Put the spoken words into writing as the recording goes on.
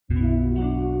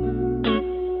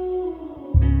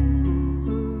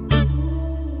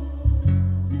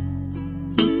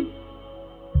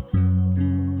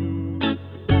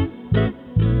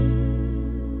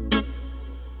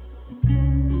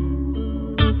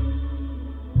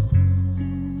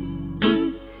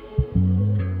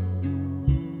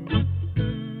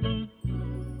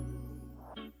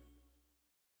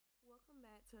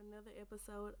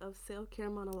episode of Self Care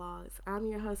Monologues. I'm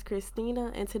your host,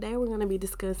 Christina, and today we're going to be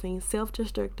discussing self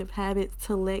destructive habits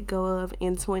to let go of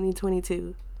in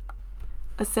 2022.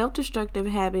 A self destructive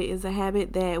habit is a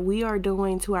habit that we are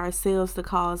doing to ourselves to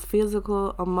cause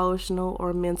physical, emotional,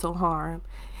 or mental harm.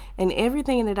 And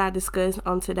everything that I discuss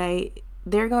on today,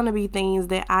 they're going to be things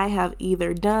that I have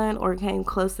either done or came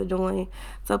close to doing.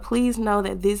 So please know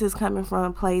that this is coming from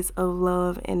a place of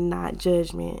love and not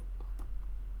judgment.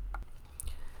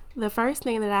 The first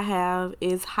thing that I have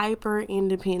is hyper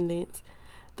independence.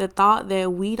 The thought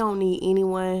that we don't need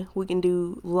anyone, we can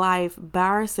do life by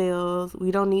ourselves,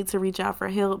 we don't need to reach out for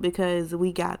help because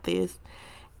we got this.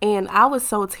 And I was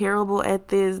so terrible at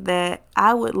this that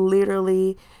I would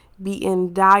literally be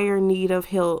in dire need of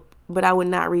help, but I would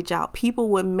not reach out. People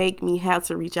would make me have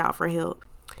to reach out for help.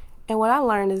 And what I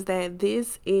learned is that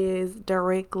this is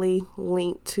directly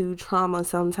linked to trauma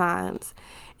sometimes.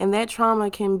 And that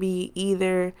trauma can be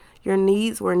either your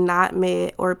needs were not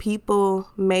met or people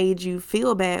made you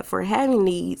feel bad for having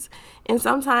needs. And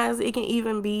sometimes it can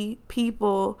even be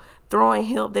people throwing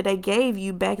help that they gave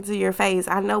you back into your face.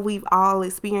 I know we've all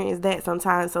experienced that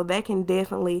sometimes. So that can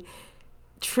definitely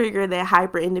trigger that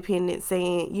hyper independence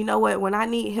saying, you know what, when I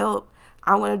need help,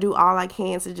 I'm going to do all I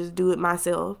can to just do it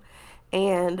myself.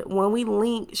 And when we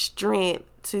link strength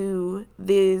to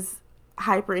this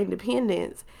hyper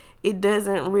independence, it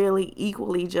doesn't really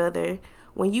equal each other.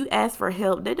 When you ask for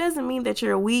help, that doesn't mean that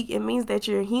you're weak. It means that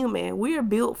you're human. We are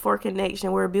built for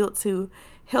connection. We're built to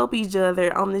help each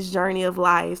other on this journey of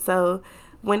life. So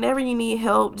whenever you need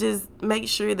help, just make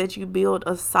sure that you build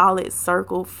a solid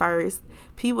circle first.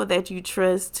 People that you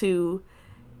trust to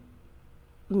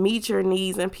meet your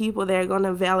needs and people that are going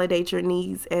to validate your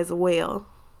needs as well.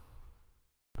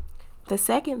 The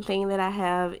second thing that I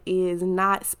have is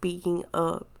not speaking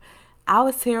up. I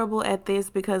was terrible at this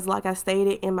because, like I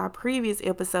stated in my previous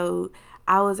episode,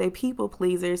 I was a people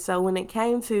pleaser. So when it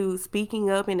came to speaking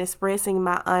up and expressing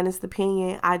my honest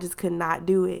opinion, I just could not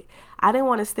do it. I didn't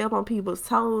want to step on people's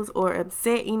toes or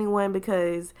upset anyone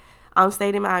because I'm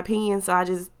stating my opinion. So I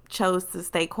just chose to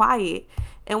stay quiet.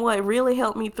 And what really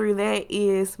helped me through that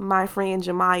is my friend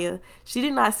Jemiah. She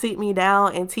did not sit me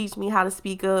down and teach me how to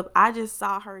speak up. I just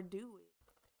saw her do it.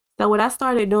 So what I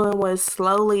started doing was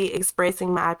slowly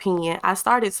expressing my opinion. I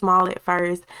started small at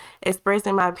first,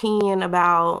 expressing my opinion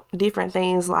about different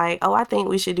things like, oh, I think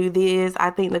we should do this.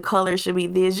 I think the color should be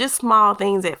this, just small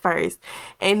things at first.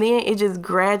 And then it just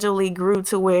gradually grew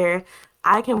to where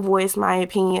I can voice my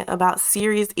opinion about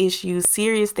serious issues,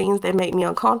 serious things that make me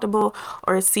uncomfortable,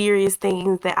 or serious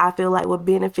things that I feel like will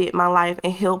benefit my life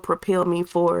and help propel me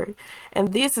forward.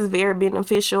 And this is very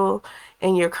beneficial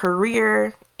in your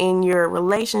career, in your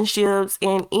relationships,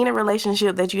 in any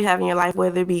relationship that you have in your life,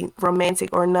 whether it be romantic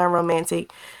or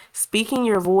non-romantic. Speaking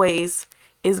your voice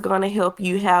is going to help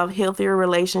you have healthier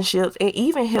relationships and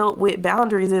even help with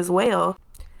boundaries as well.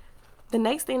 The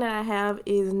next thing that I have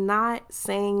is not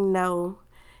saying no.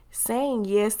 Saying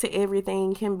yes to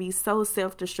everything can be so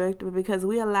self-destructive because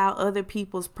we allow other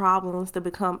people's problems to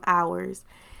become ours.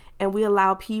 And we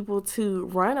allow people to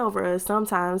run over us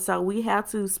sometimes. So we have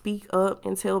to speak up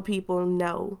and tell people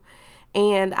no.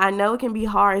 And I know it can be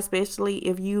hard, especially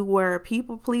if you were a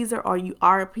people pleaser or you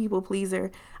are a people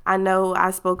pleaser. I know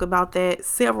I spoke about that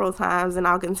several times and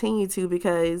I'll continue to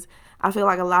because I feel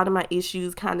like a lot of my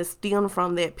issues kind of stem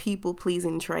from that people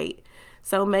pleasing trait.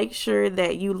 So make sure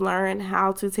that you learn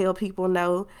how to tell people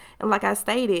no. And like I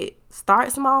stated,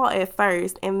 start small at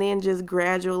first and then just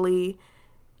gradually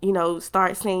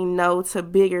start saying no to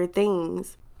bigger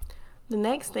things. The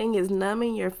next thing is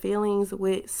numbing your feelings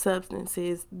with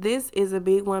substances. This is a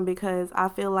big one because I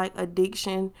feel like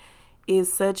addiction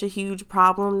is such a huge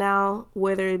problem now,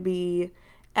 whether it be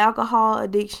alcohol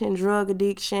addiction, drug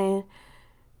addiction,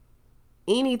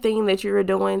 anything that you're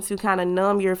doing to kind of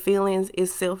numb your feelings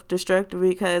is self-destructive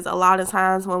because a lot of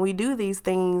times when we do these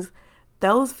things,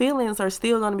 those feelings are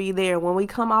still going to be there. When we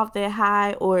come off that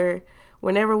high or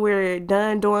whenever we're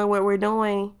done doing what we're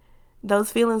doing,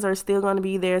 those feelings are still going to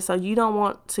be there. So you don't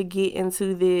want to get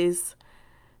into this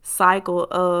cycle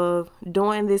of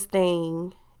doing this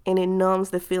thing and it numbs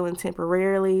the feeling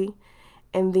temporarily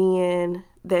and then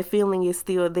that feeling is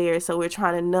still there. So we're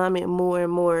trying to numb it more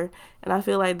and more. And I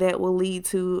feel like that will lead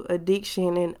to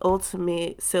addiction and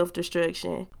ultimate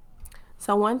self-destruction.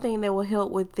 So one thing that will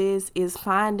help with this is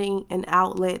finding an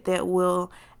outlet that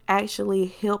will actually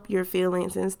help your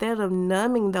feelings. Instead of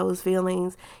numbing those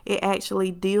feelings, it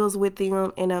actually deals with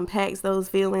them and unpacks those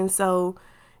feelings so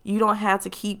you don't have to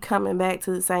keep coming back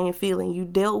to the same feeling. You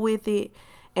dealt with it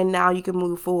and now you can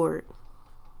move forward.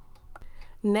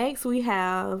 Next, we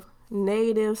have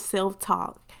negative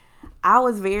self-talk. I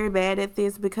was very bad at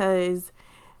this because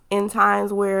in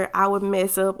times where I would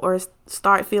mess up or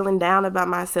start feeling down about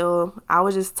myself, I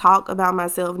would just talk about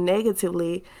myself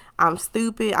negatively. I'm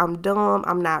stupid, I'm dumb,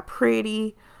 I'm not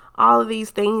pretty, all of these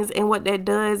things. And what that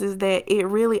does is that it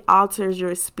really alters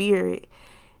your spirit.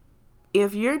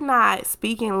 If you're not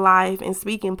speaking life and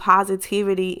speaking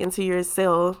positivity into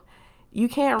yourself, you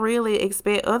can't really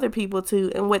expect other people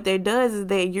to. And what that does is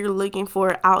that you're looking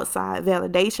for outside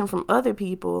validation from other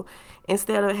people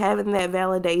instead of having that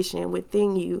validation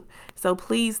within you. So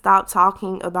please stop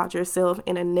talking about yourself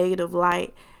in a negative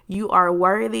light. You are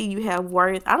worthy. You have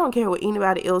worth. I don't care what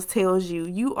anybody else tells you.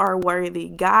 You are worthy.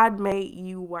 God made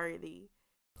you worthy.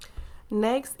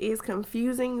 Next is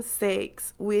confusing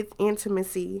sex with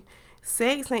intimacy.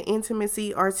 Sex and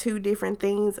intimacy are two different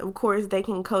things. Of course, they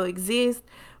can coexist,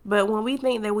 but when we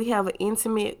think that we have an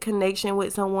intimate connection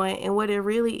with someone, and what it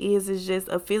really is just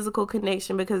a physical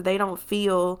connection because they don't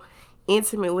feel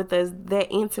intimate with us, that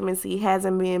intimacy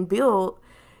hasn't been built.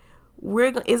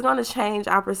 It's going to change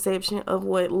our perception of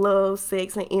what love,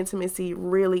 sex, and intimacy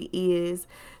really is.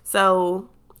 So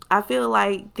I feel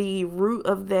like the root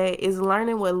of that is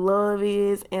learning what love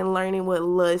is and learning what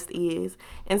lust is.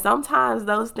 And sometimes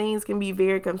those things can be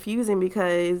very confusing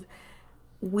because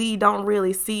we don't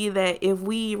really see that if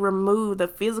we remove the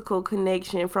physical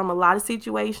connection from a lot of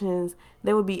situations,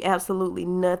 there would be absolutely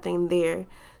nothing there.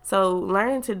 So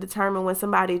learning to determine when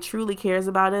somebody truly cares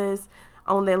about us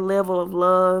on that level of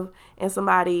love and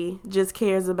somebody just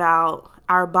cares about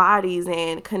our bodies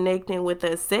and connecting with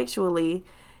us sexually,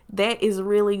 that is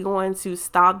really going to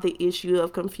stop the issue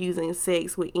of confusing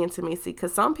sex with intimacy.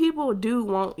 Because some people do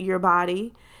want your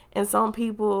body and some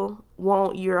people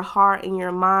want your heart and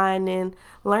your mind, and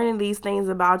learning these things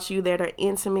about you that are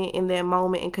intimate in that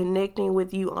moment and connecting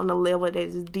with you on a level that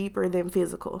is deeper than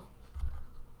physical.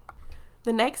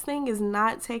 The next thing is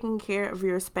not taking care of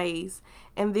your space.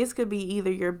 And this could be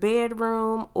either your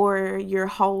bedroom or your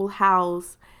whole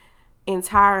house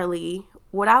entirely.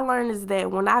 What I learned is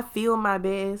that when I feel my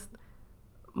best,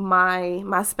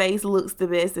 my space looks the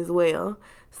best as well.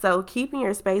 So keeping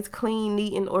your space clean,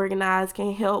 neat, and organized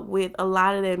can help with a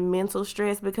lot of that mental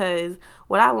stress, because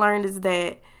what I learned is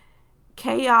that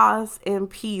chaos and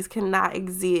peace cannot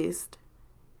exist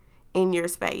in your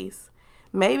space.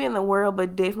 Maybe in the world,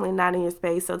 but definitely not in your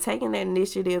space. So taking that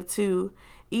initiative to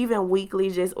even weekly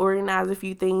just organize a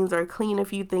few things or clean a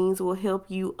few things will help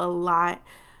you a lot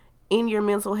in your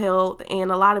mental health.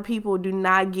 And a lot of people do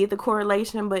not get the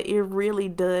correlation, but it really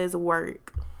does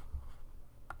work.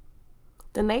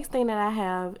 The next thing that I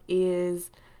have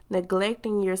is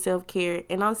neglecting your self-care.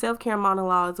 And on self-care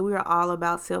monologues, we are all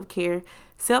about self-care.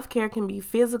 Self-care can be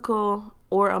physical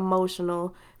or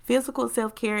emotional. Physical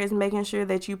self-care is making sure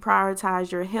that you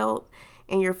prioritize your health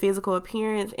and your physical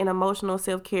appearance, and emotional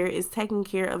self-care is taking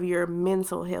care of your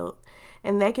mental health.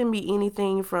 And that can be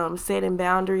anything from setting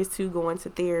boundaries to going to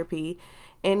therapy.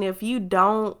 And if you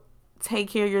don't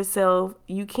take care of yourself,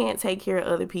 you can't take care of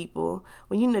other people.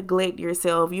 When you neglect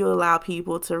yourself, you allow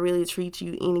people to really treat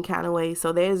you any kind of way.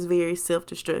 So that is very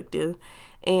self-destructive.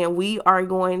 And we are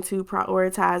going to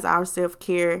prioritize our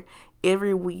self-care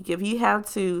every week. If you have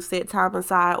to set time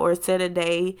aside or set a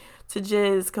day to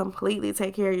just completely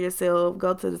take care of yourself,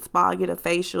 go to the spa, get a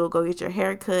facial, go get your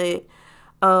hair cut,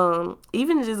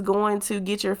 even just going to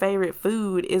get your favorite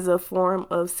food is a form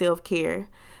of self-care.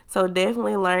 So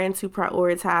definitely learn to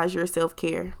prioritize your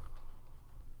self-care.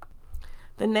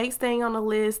 The next thing on the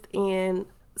list, and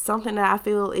something that I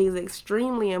feel is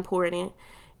extremely important,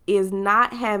 is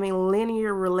not having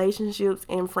linear relationships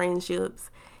and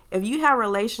friendships. If you have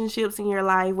relationships in your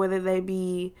life, whether they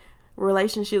be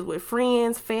relationships with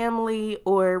friends, family,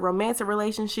 or romantic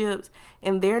relationships,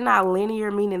 and they're not linear,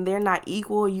 meaning they're not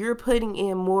equal, you're putting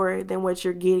in more than what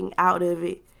you're getting out of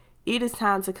it. It is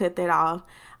time to cut that off.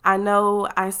 I know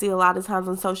I see a lot of times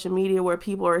on social media where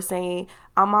people are saying,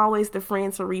 I'm always the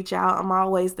friend to reach out. I'm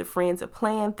always the friend to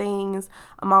plan things.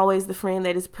 I'm always the friend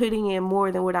that is putting in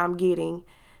more than what I'm getting.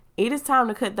 It is time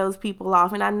to cut those people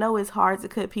off. And I know it's hard to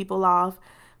cut people off.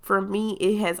 For me,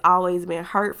 it has always been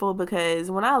hurtful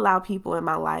because when I allow people in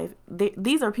my life,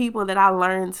 these are people that I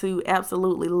learned to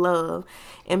absolutely love.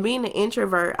 And being an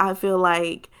introvert, I feel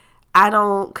like I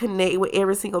don't connect with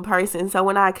every single person. So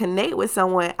when I connect with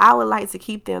someone, I would like to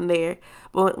keep them there.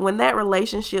 But when that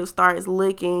relationship starts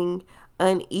looking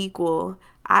unequal,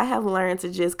 I have learned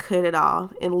to just cut it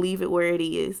off and leave it where it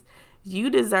is. You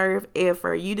deserve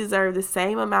effort. You deserve the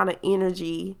same amount of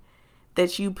energy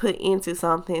that you put into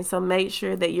something. So make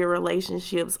sure that your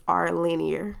relationships are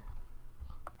linear.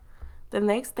 The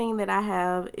next thing that I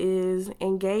have is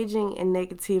engaging in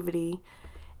negativity.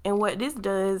 And what this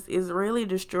does is really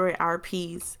destroy our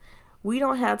peace. We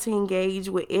don't have to engage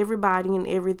with everybody and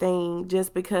everything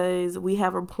just because we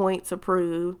have a point to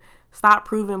prove. Stop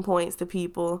proving points to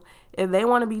people. If they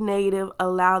want to be negative,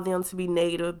 allow them to be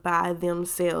negative by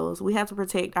themselves. We have to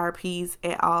protect our peace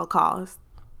at all costs.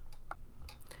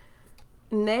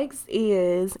 Next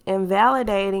is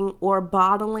invalidating or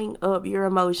bottling up your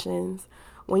emotions.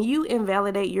 When you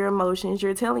invalidate your emotions,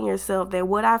 you're telling yourself that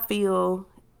what I feel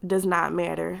does not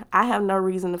matter. I have no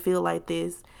reason to feel like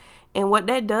this. And what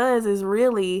that does is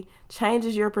really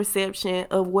changes your perception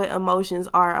of what emotions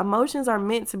are. Emotions are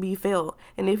meant to be felt.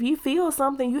 And if you feel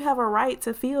something, you have a right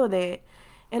to feel that.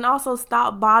 And also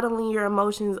stop bottling your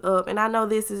emotions up. And I know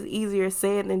this is easier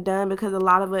said than done because a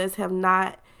lot of us have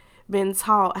not been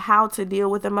taught how to deal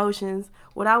with emotions.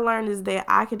 What I learned is that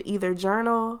I could either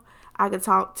journal, I could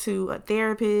talk to a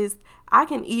therapist, I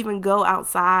can even go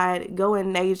outside, go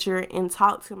in nature, and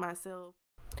talk to myself.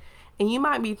 And you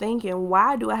might be thinking,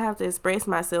 why do I have to express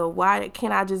myself? Why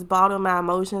can't I just bottle my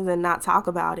emotions and not talk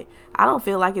about it? I don't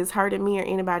feel like it's hurting me or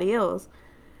anybody else.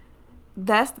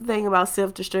 That's the thing about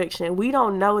self-destruction. We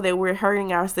don't know that we're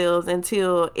hurting ourselves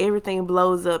until everything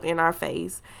blows up in our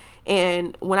face.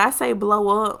 And when I say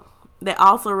blow up, that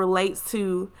also relates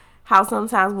to how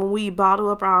sometimes when we bottle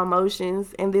up our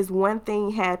emotions and this one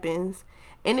thing happens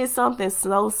and it's something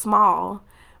so small,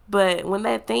 but when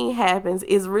that thing happens,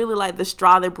 it's really like the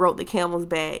straw that broke the camel's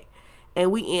back.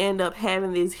 And we end up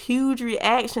having this huge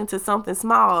reaction to something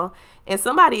small. And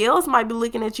somebody else might be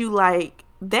looking at you like,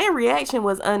 that reaction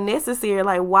was unnecessary.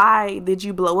 Like, why did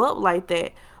you blow up like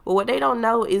that? But what they don't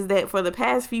know is that for the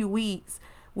past few weeks,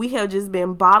 we have just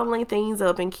been bottling things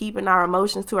up and keeping our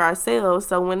emotions to ourselves.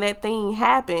 So when that thing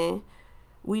happened,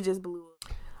 we just blew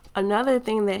up. Another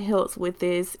thing that helps with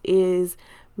this is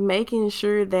making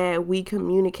sure that we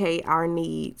communicate our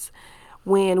needs.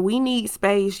 When we need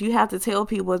space, you have to tell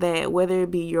people that, whether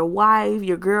it be your wife,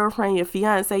 your girlfriend, your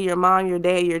fiance, your mom, your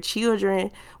dad, your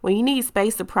children, when you need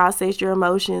space to process your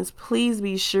emotions, please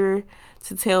be sure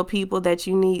to tell people that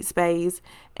you need space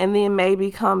and then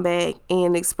maybe come back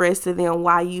and express to them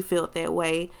why you felt that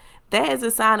way. That is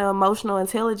a sign of emotional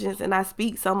intelligence, and I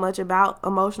speak so much about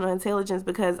emotional intelligence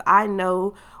because I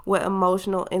know what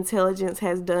emotional intelligence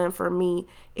has done for me.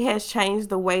 It has changed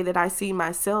the way that I see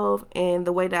myself and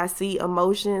the way that I see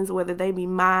emotions, whether they be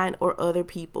mine or other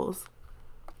people's.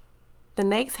 The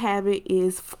next habit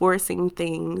is forcing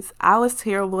things. I was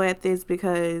terrible at this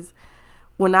because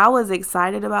when I was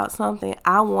excited about something,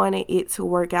 I wanted it to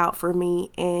work out for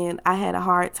me, and I had a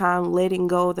hard time letting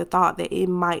go of the thought that it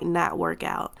might not work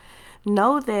out.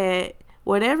 Know that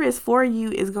whatever is for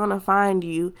you is going to find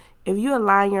you. If you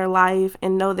align your life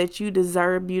and know that you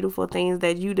deserve beautiful things,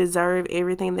 that you deserve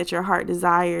everything that your heart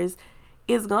desires,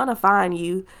 it's going to find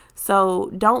you.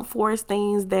 So don't force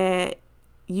things that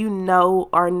you know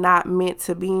are not meant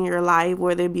to be in your life,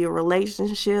 whether it be a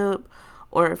relationship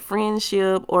or a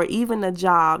friendship or even a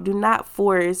job. Do not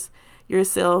force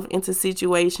yourself into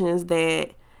situations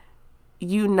that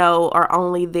you know are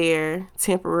only there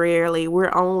temporarily.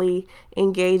 We're only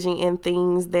engaging in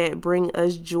things that bring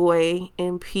us joy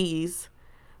and peace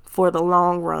for the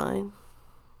long run.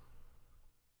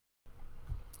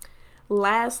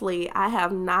 Lastly, I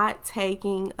have not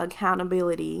taken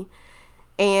accountability.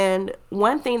 And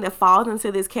one thing that falls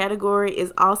into this category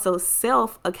is also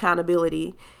self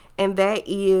accountability, and that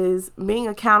is being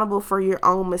accountable for your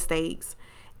own mistakes.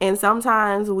 And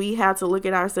sometimes we have to look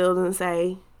at ourselves and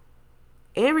say,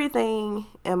 everything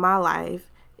in my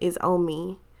life is on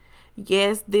me.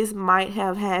 Yes, this might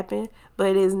have happened, but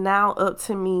it is now up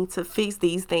to me to fix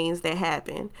these things that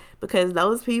happen because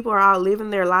those people are all living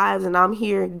their lives and I'm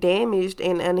here damaged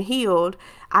and unhealed.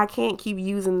 I can't keep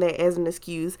using that as an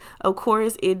excuse. Of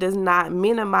course, it does not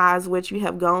minimize what you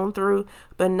have gone through,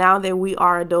 but now that we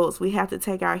are adults, we have to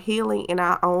take our healing in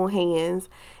our own hands.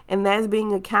 And that's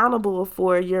being accountable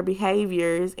for your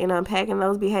behaviors and unpacking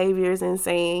those behaviors and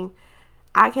saying,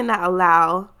 I cannot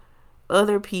allow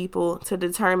other people to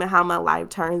determine how my life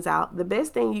turns out. The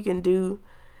best thing you can do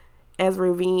as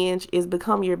revenge is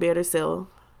become your better self.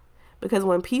 Because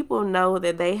when people know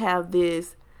that they have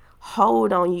this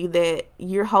hold on you, that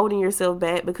you're holding yourself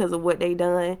back because of what they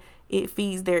done, it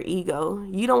feeds their ego.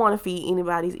 You don't want to feed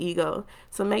anybody's ego.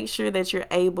 So make sure that you're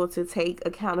able to take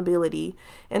accountability,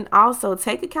 and also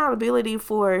take accountability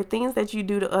for things that you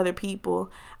do to other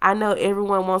people. I know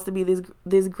everyone wants to be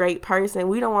this great person.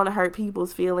 We don't want to hurt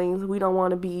people's feelings. We don't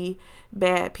want to be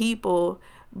bad people,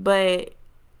 but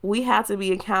we have to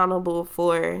be accountable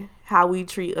for how we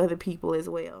treat other people as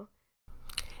well.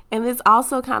 And this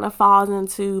also kind of falls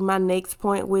into my next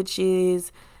point, which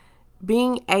is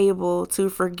being able to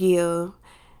forgive.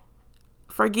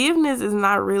 Forgiveness is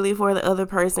not really for the other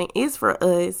person, it's for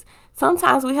us.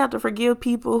 Sometimes we have to forgive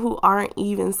people who aren't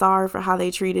even sorry for how they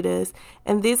treated us.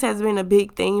 And this has been a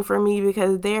big thing for me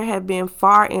because there have been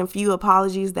far and few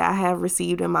apologies that I have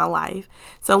received in my life.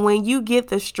 So when you get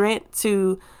the strength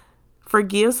to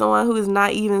forgive someone who is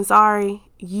not even sorry,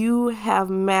 you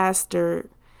have mastered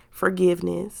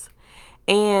forgiveness.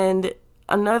 And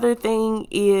another thing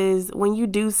is when you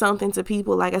do something to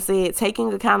people, like I said,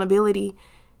 taking accountability,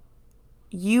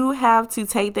 you have to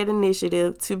take that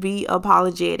initiative to be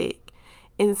apologetic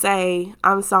and say,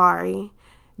 I'm sorry.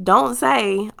 Don't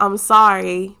say, I'm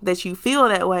sorry that you feel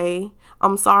that way.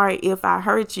 I'm sorry if I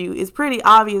hurt you. It's pretty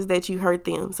obvious that you hurt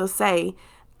them. So say,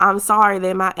 I'm sorry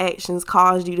that my actions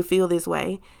caused you to feel this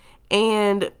way.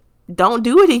 And don't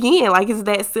do it again. Like, it's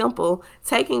that simple.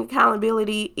 Taking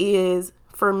accountability is,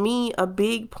 for me, a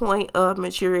big point of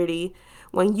maturity.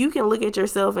 When you can look at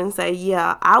yourself and say,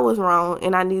 yeah, I was wrong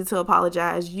and I need to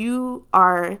apologize, you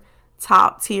are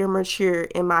top tier mature,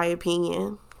 in my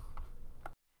opinion.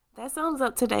 That sums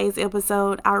up today's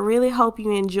episode. I really hope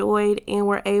you enjoyed and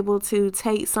were able to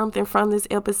take something from this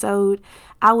episode.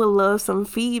 I would love some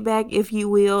feedback, if you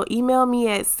will. Email me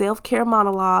at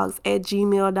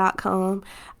selfcaremonologues@gmail.com.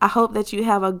 I hope that you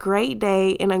have a great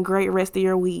day and a great rest of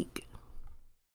your week.